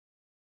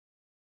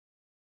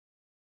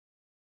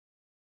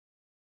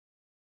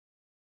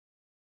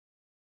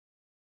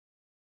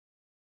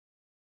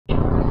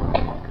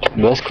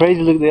That's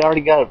crazy. Look, they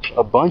already got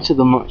a bunch of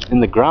them in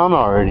the ground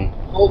already. A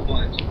whole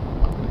bunch.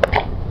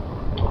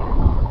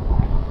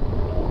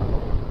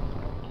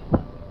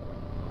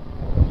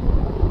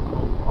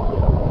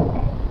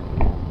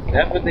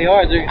 That's what they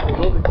are. They're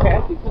little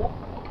cats.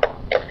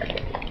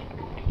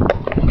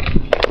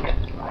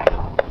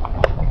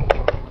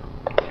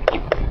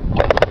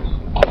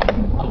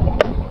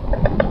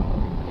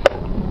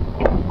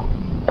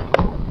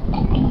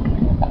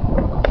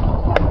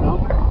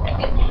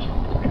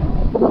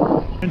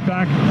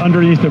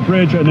 Underneath the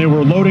bridge, and they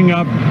were loading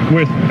up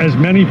with as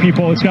many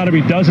people. It's got to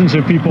be dozens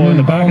of people in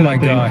the back of that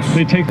thing. Gosh.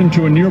 They take them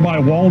to a nearby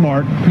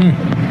Walmart,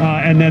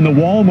 and then the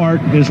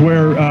Walmart is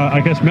where I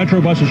guess metro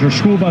buses or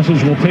school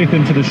buses will take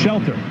them to the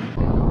shelter.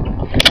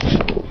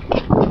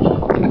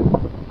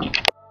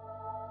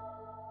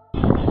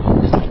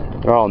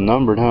 They're all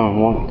numbered, huh?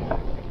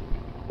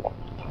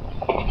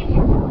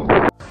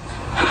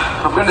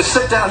 I'm going to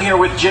sit down here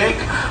with Jake,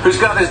 who's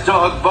got his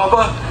dog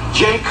Bubba.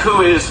 Jake,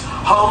 who is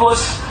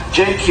homeless.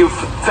 Jake, you've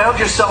found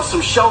yourself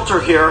some shelter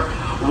here.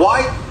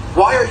 Why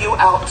are you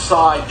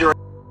outside during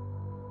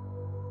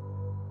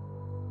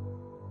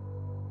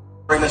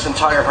this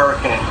entire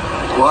hurricane?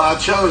 Well, I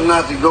chose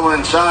not to go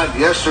inside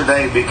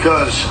yesterday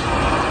because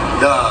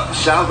the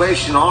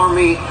Salvation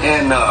Army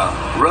and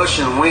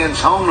Russian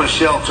Winds homeless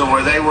shelter,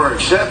 where they were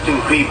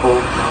accepting people,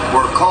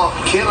 were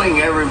caught killing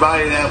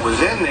everybody that was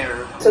in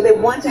there. So they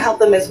want to help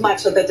them as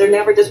much so that they're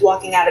never just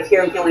walking out of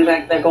here and feeling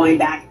like they're going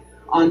back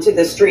onto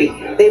the street.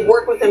 They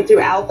work with them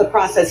throughout the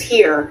process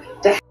here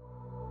to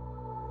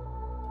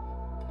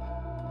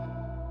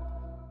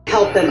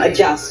help them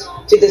adjust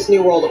to this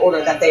new world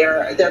order that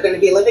they're going to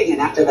be living in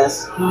after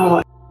this.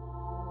 Oh.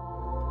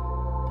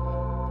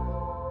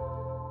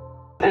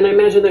 And I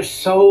imagine there's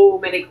so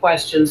many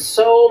questions,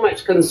 so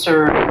much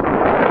concern.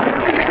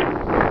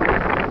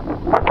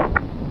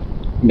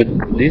 But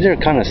these are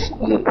kind of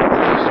smaller than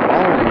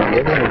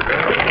the other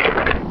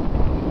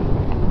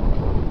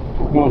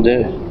ones. Oh,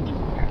 dude.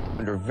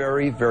 Under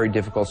very, very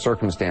difficult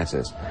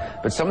circumstances.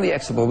 But some of the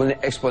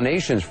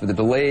explanations for the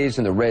delays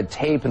and the red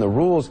tape and the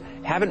rules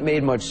haven't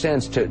made much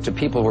sense to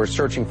people who are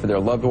searching for their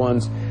loved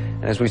ones.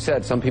 And as we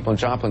said, some people in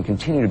Joplin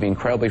continue to be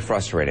incredibly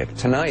frustrated.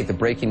 Tonight, the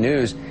breaking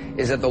news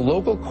is that the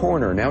local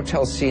coroner now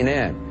tells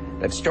CNN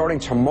that starting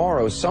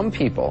tomorrow, some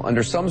people,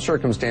 under some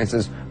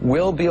circumstances,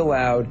 will be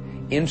allowed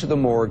into the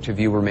morgue to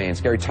view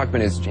remains. Gary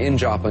Tuckman is in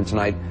Joplin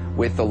tonight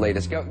with the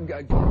latest. It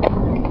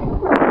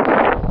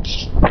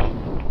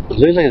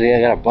looks like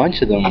they got a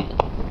bunch of them.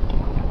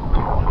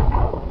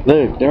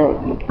 Look, they're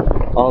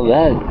all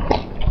that.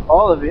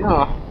 All of it,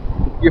 huh?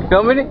 You're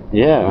filming it?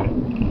 Yeah.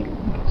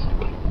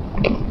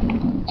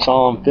 It's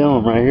all on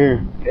film right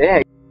here.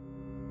 Yeah.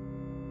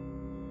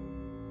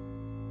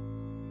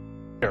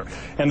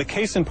 And the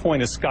case in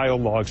point is Skyle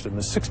Logston,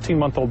 the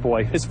 16-month-old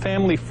boy. His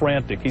family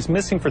frantic. He's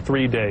missing for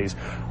 3 days.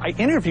 I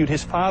interviewed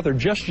his father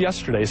just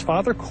yesterday. His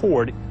father,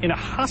 Cord, in a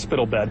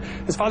hospital bed.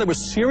 His father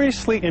was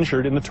seriously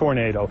injured in the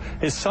tornado.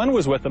 His son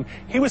was with him.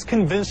 He was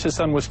convinced his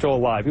son was still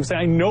alive. He was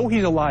saying, I know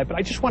he's alive, but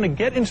I just want to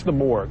get into the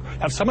morgue,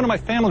 have someone in my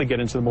family get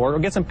into the morgue, or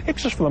get some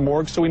pictures from the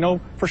morgue so we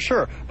know for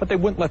sure. But they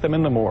wouldn't let them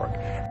in the morgue.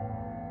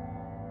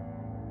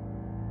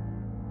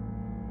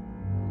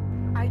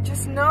 I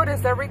just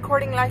noticed they're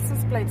recording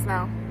license plates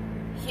now.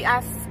 He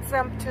asks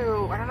them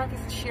to, I don't know if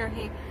it's she or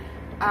he,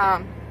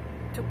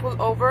 to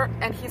pull over,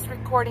 and he's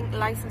recording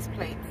license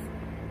plates.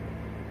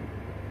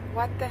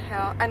 What the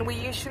hell? And we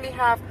usually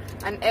have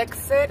an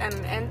exit and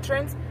an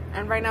entrance,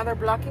 and right now they're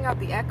blocking out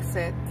the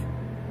exit.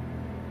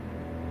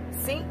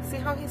 See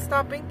how he's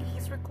stopping?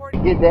 He's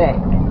recording. Get that.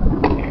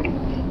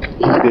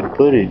 This is good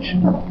footage.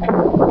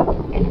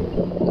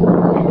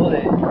 Look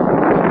at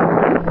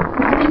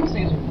that. These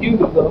things are huge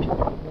though.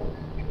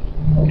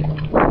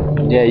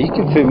 Yeah, you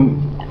can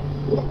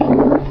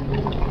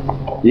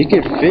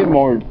fit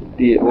more. Well,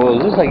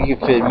 it looks like you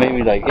can fit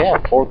maybe like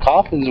 4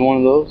 coffins in one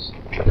of those.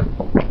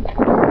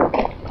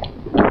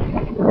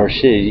 Or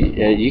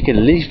shit, you can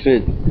at least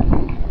fit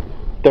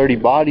 30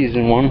 bodies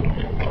in one.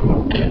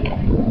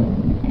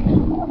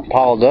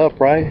 Piled up,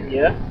 right?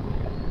 Yeah.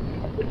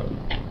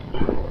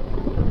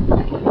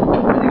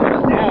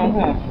 Down,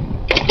 huh?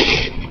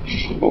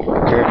 Oh,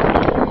 careful.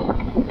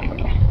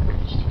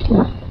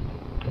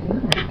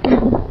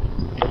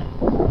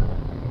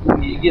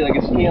 You get like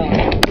a scale.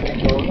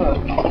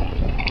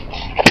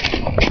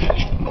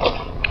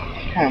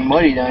 Kind of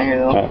muddy down here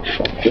though.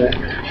 Fuck that.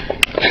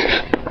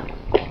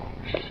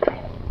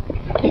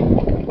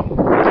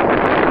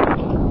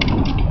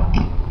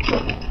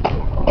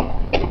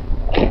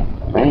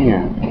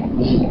 Man.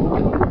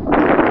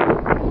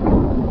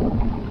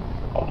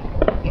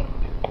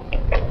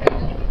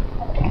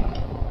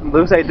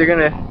 Looks like they're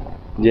gonna.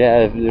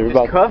 Yeah, they're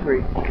about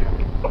recovery.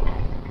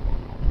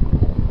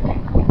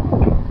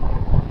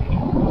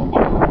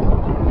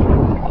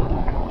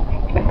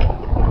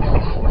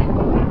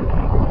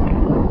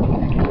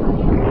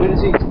 What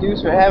is the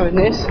excuse for having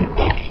this?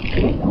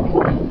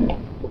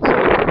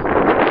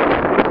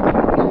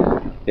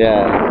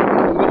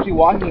 Yeah. We must be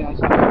walking on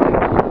something.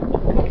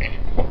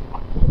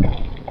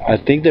 I I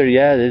think they're,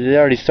 yeah, they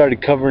already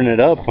started covering it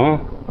up, huh?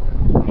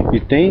 You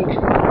think?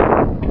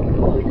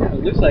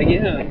 It looks like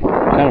it, huh?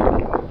 Kind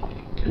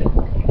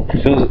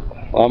of feels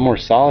a lot more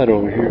solid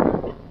over here.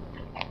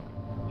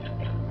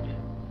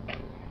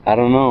 I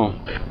don't know.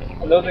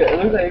 It looks like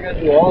you're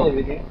gonna do all of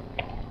it, dude.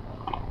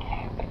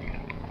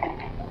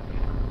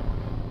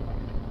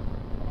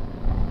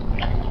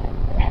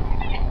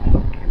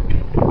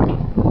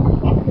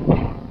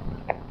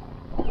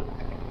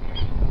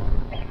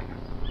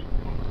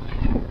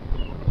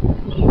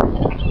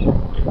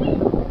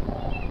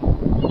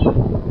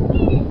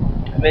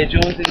 Man,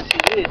 Jones didn't see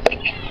this.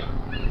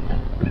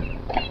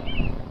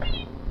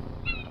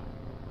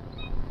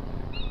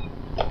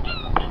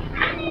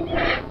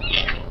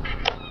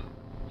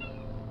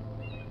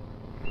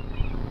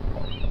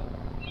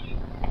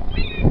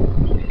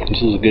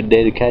 This is a good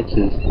day to catch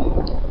this.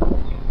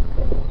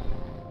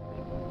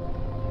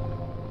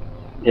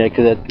 Yeah,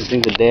 because I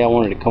think the day I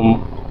wanted to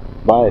come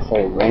by, it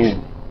started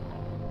raining.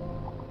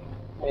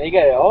 Man, they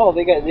got it all.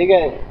 They got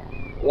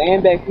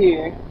land back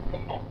here.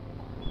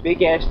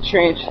 Big ass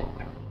trench.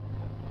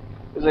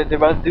 It's like they're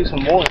about to do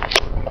some more.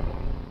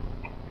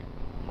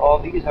 All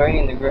these already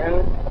in the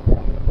ground.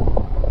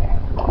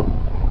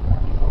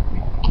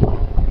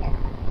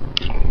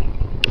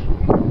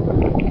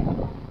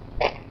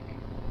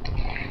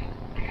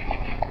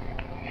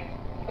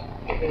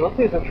 Those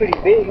things are pretty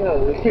big,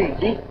 huh? They're pretty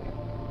deep.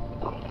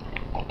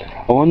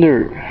 I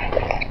wonder,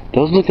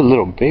 those look a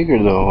little bigger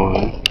though.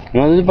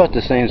 No, this is about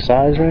the same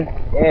size, right?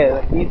 Yeah,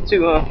 like these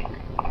two, huh?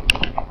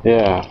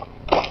 Yeah.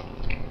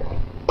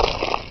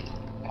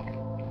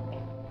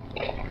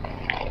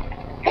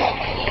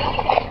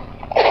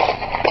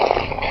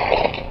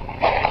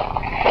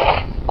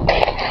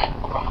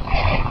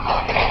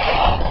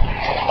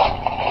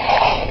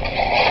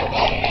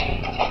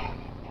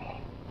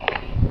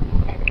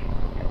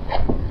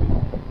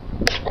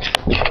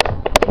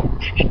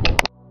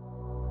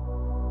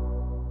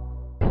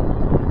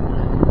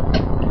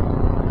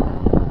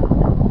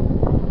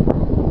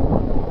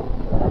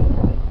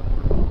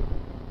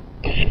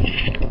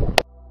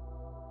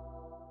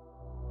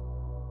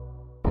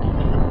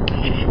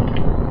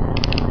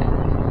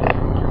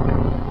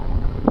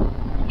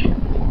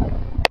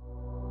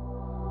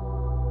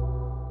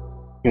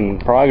 In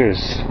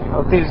progress.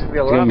 I think it's gonna be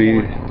a It's lot gonna be.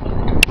 more.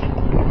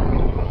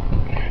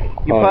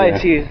 You probably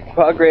see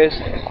progress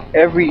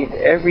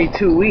every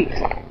 2 weeks.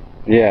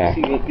 Yeah.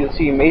 You'll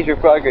see major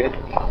progress.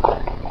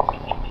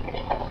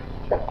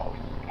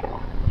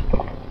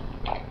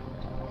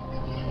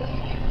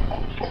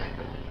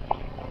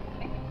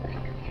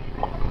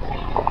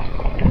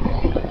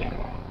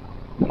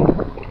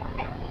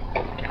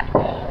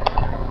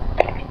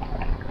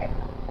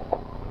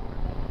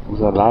 There's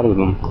a lot of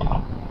them.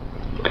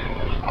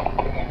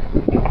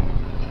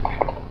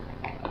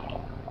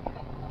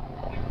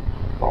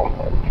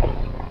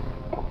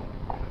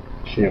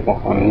 Shit,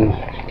 what one is?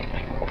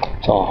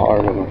 It's all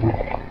hard over here.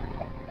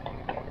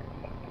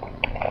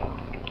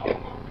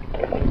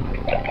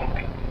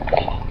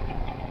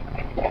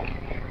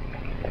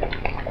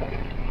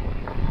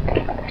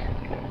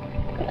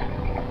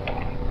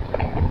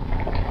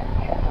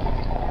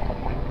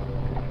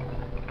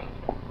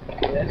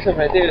 That stuff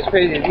right there is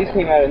crazy. These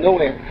came out of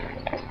nowhere.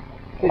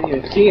 Didn't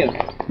even see them.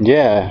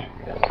 Yeah.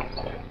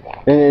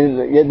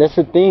 And yeah, that's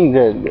the thing,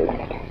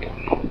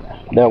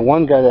 that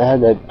one guy that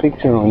had that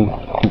picture on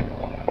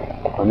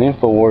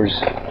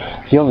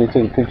InfoWars, he only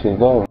took a picture of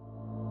those.